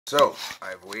So,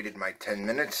 I've waited my 10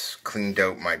 minutes, cleaned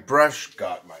out my brush,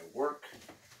 got my work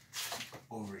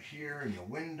over here in the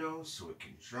window so it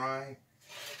can dry.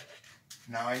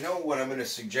 Now, I know what I'm going to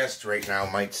suggest right now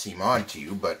might seem odd to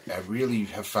you, but I really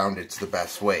have found it's the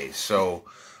best way. So,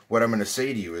 what I'm going to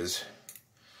say to you is,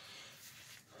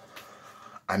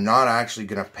 I'm not actually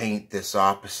going to paint this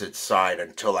opposite side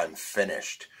until I'm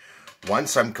finished.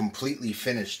 Once I'm completely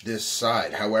finished this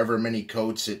side, however many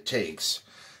coats it takes,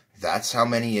 that's how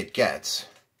many it gets.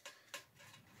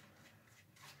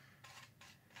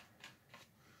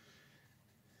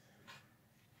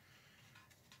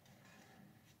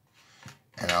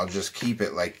 And I'll just keep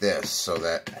it like this so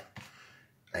that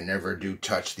I never do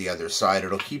touch the other side.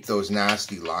 It'll keep those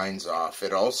nasty lines off.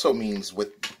 It also means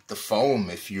with the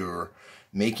foam, if you're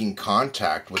making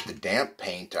contact with the damp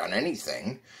paint on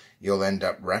anything, you'll end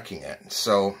up wrecking it.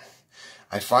 So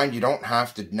I find you don't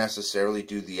have to necessarily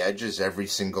do the edges every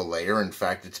single layer. In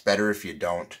fact, it's better if you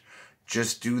don't.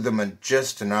 Just do them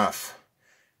just enough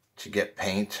to get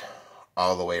paint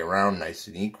all the way around nice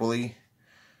and equally,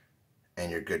 and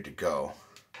you're good to go.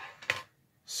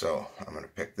 So I'm going to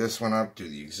pick this one up, do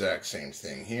the exact same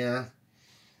thing here.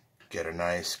 Get a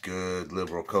nice, good,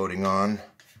 liberal coating on.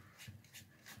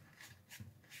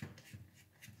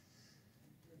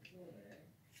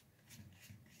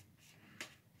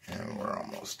 And we're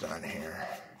almost done here.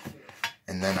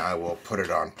 And then I will put it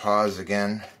on pause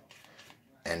again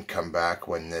and come back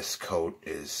when this coat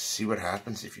is... See what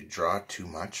happens if you draw too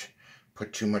much?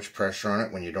 Put too much pressure on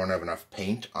it when you don't have enough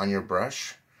paint on your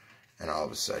brush, and all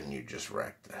of a sudden you just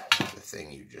wreck the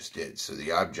thing you just did. So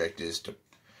the object is to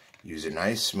use a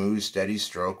nice, smooth, steady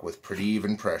stroke with pretty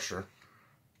even pressure,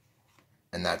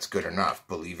 and that's good enough,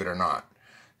 believe it or not.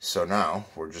 So now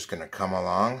we're just going to come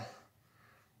along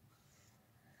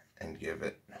and give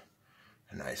it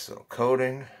a nice little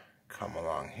coating. Come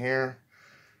along here,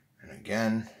 and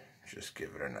again, just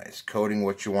give it a nice coating.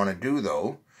 What you want to do,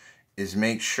 though, is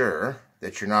make sure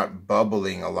that you're not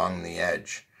bubbling along the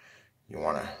edge. You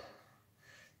want to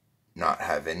not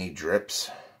have any drips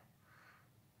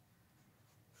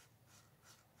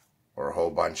or a whole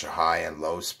bunch of high and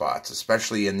low spots,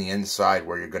 especially in the inside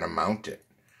where you're going to mount it.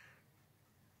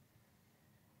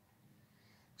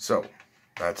 So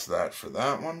that's that for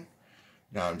that one.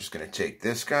 Now I'm just going to take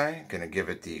this guy, going to give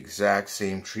it the exact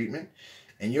same treatment,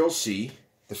 and you'll see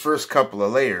the first couple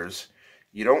of layers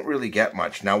you don't really get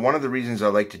much. Now, one of the reasons I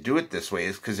like to do it this way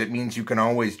is because it means you can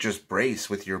always just brace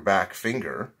with your back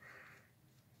finger.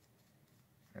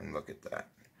 And look at that.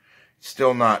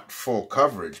 Still not full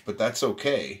coverage, but that's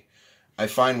okay. I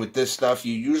find with this stuff,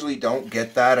 you usually don't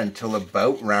get that until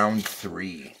about round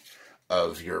 3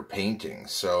 of your painting.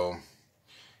 So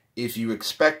if you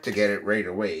expect to get it right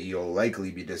away, you'll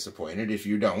likely be disappointed. If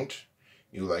you don't,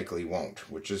 you likely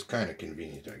won't, which is kind of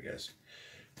convenient, I guess.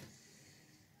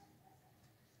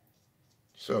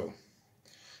 So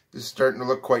this is starting to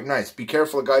look quite nice. Be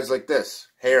careful of guys like this.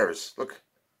 Hairs. Look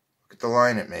at the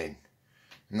line it made.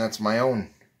 And that's my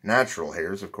own natural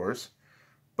hairs, of course.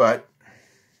 But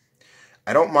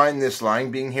I don't mind this line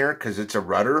being here because it's a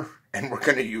rudder, and we're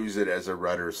going to use it as a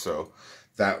rudder, so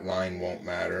that line won't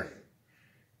matter.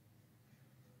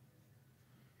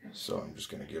 So I'm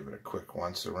just going to give it a quick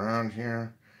once around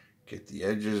here. Get the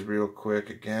edges real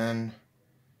quick again.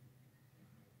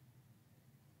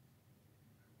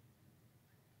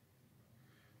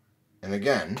 And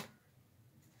again,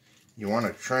 you want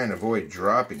to try and avoid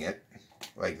dropping it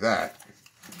like that,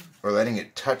 or letting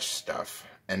it touch stuff.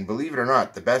 And believe it or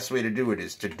not, the best way to do it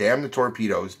is to dam the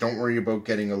torpedoes. Don't worry about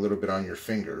getting a little bit on your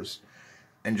fingers,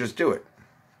 and just do it.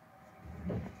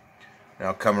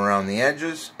 Now come around the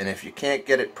edges, and if you can't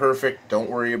get it perfect, don't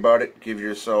worry about it. Give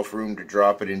yourself room to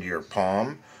drop it into your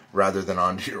palm rather than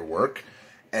onto your work.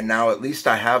 And now at least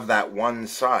I have that one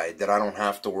side that I don't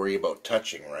have to worry about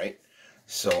touching, right?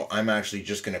 So I'm actually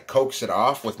just going to coax it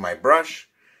off with my brush,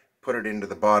 put it into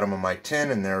the bottom of my tin,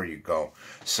 and there you go.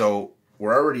 So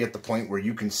we're already at the point where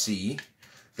you can see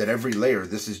that every layer,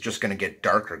 this is just going to get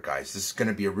darker, guys. This is going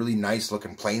to be a really nice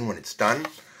looking plane when it's done.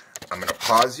 I'm going to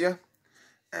pause you,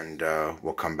 and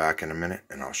we'll come back in a minute,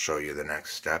 and I'll show you the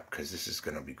next step, because this is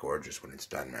going to be gorgeous when it's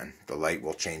done, man. The light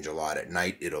will change a lot. At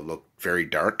night, it'll look very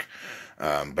dark,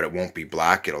 but it won't be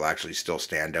black. It'll actually still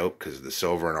stand out because of the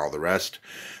silver and all the rest.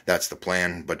 That's the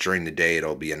plan, but during the day,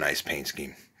 it'll be a nice paint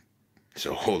scheme.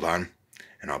 So hold on,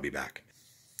 and I'll be back.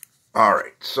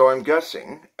 Alright, so I'm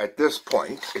guessing at this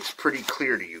point, it's pretty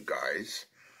clear to you guys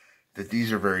that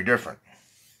these are very different.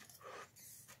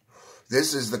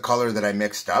 This is the color that I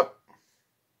mixed up,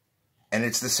 and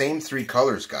it's the same 3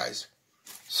 colors, guys.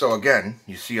 So again,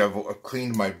 you see I've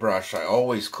cleaned my brush. I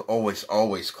always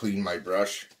clean my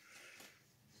brush.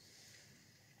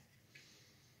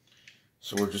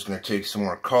 So we're just going to take some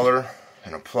more color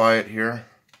and apply it here.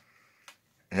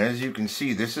 And as you can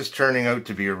see, this is turning out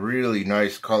to be a really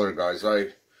nice color, guys. I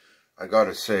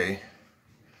gotta say,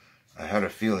 I had a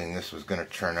feeling this was going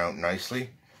to turn out nicely.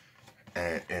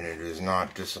 And it is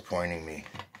not disappointing me.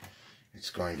 It's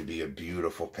going to be a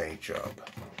beautiful paint job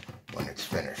when it's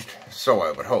finished. So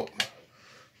I would hope.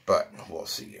 But we'll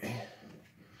see, eh?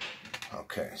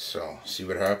 Okay, so see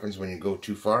what happens when you go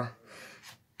too far?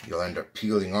 You'll end up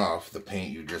peeling off the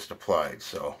paint you just applied.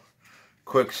 So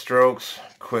quick strokes,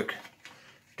 quick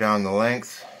down the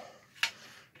length.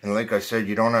 And like I said,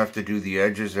 you don't have to do the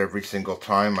edges every single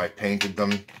time I painted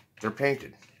them. They're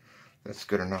painted. That's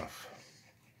good enough.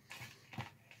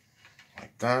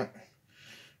 Like that.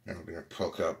 Now we're going to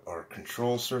pick up our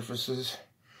control surfaces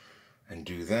and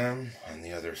do them on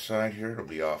the other side here. It'll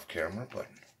be off camera, but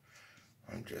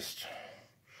I'm just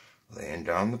laying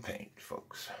down the paint,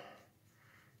 folks.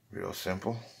 Real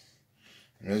simple.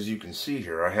 And as you can see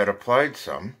here, I had applied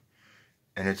some,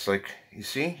 and it's like, you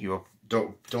see, you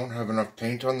don't have enough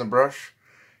paint on the brush.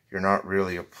 You're not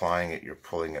really applying it, you're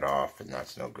pulling it off, and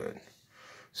that's no good.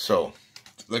 So,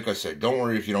 like I said, don't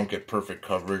worry if you don't get perfect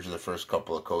coverage the first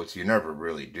couple of coats. You never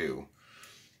really do.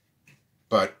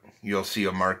 But you'll see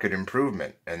a marked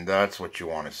improvement, and that's what you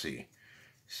want to see.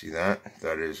 See that?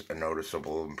 That is a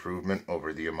noticeable improvement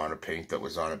over the amount of paint that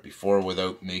was on it before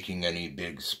without making any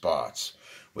big spots,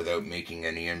 without making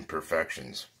any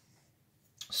imperfections.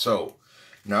 So,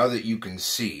 now that you can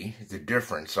see the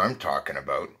difference I'm talking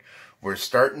about, we're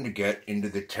starting to get into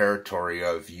the territory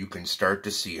of you can start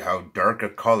to see how dark a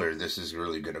color this is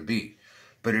really going to be.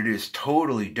 But it is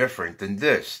totally different than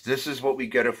this. This is what we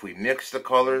get if we mix the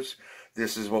colors.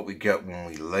 This is what we get when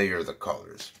we layer the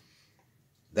colors.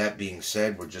 That being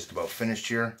said, we're just about finished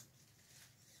here.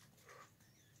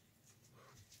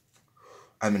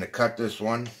 I'm going to cut this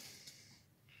one.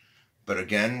 But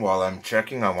again, while I'm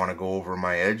checking, I want to go over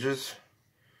my edges.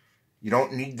 You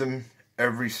don't need them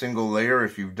every single layer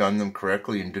if you've done them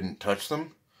correctly and didn't touch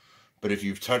them. But if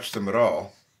you've touched them at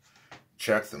all,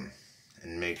 check them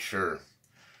and make sure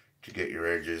to get your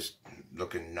edges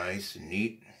looking nice and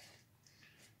neat.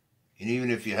 And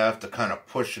even if you have to kind of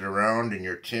push it around in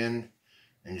your tin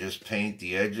and just paint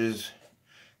the edges,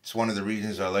 it's one of the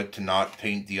reasons I like to not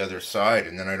paint the other side,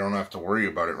 and then I don't have to worry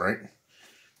about it, right?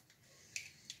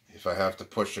 If I have to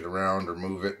push it around or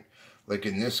move it, like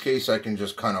in this case, I can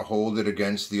just kind of hold it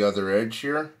against the other edge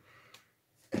here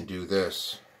and do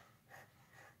this.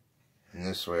 And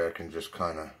this way I can just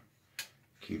kind of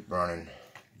keep running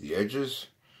the edges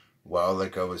while,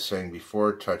 like I was saying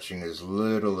before, touching as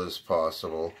little as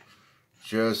possible.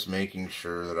 Just making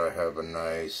sure that I have a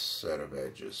nice set of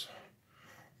edges.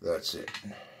 That's it.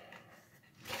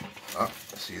 Oh,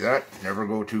 see that? Never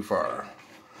go too far.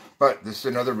 But this is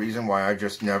another reason why I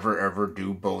just never ever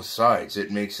do both sides.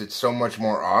 It makes it so much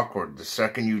more awkward. The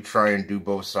second you try and do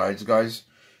both sides, guys,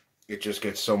 it just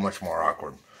gets so much more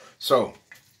awkward. So,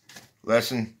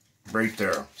 lesson right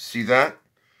there. See that?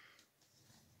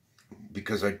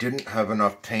 Because I didn't have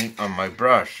enough paint on my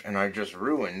brush, and I just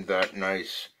ruined that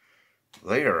nice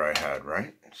layer I had,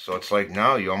 right? So it's like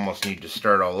now you almost need to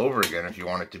start all over again if you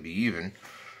want it to be even.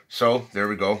 So, there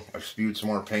we go. I've spewed some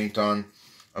more paint on.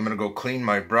 I'm going to go clean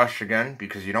my brush again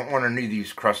because you don't want any of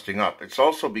these crusting up. It's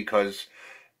also because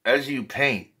as you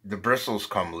paint, the bristles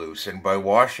come loose, and by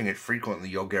washing it frequently,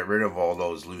 you'll get rid of all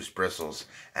those loose bristles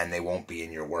and they won't be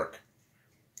in your work.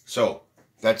 So,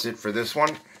 that's it for this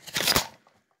one.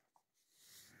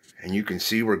 And you can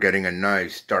see we're getting a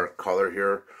nice dark color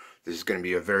here. This is going to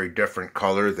be a very different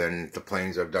color than the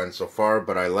planes I've done so far,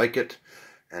 but I like it.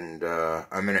 And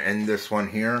I'm going to end this one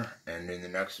here, and in the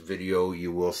next video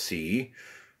you will see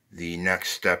the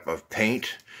next step of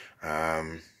paint.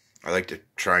 I like to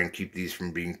try and keep these from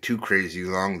being too crazy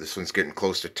long. This one's getting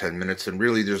close to 10 minutes, and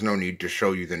really there's no need to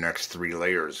show you the next 3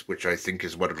 layers, which I think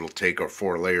is what it'll take, or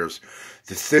 4 layers.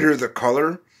 The thinner the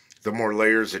color, the more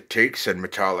layers it takes, and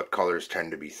metallic colors tend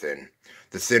to be thin.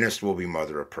 The thinnest will be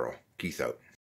mother of pearl. Keith out.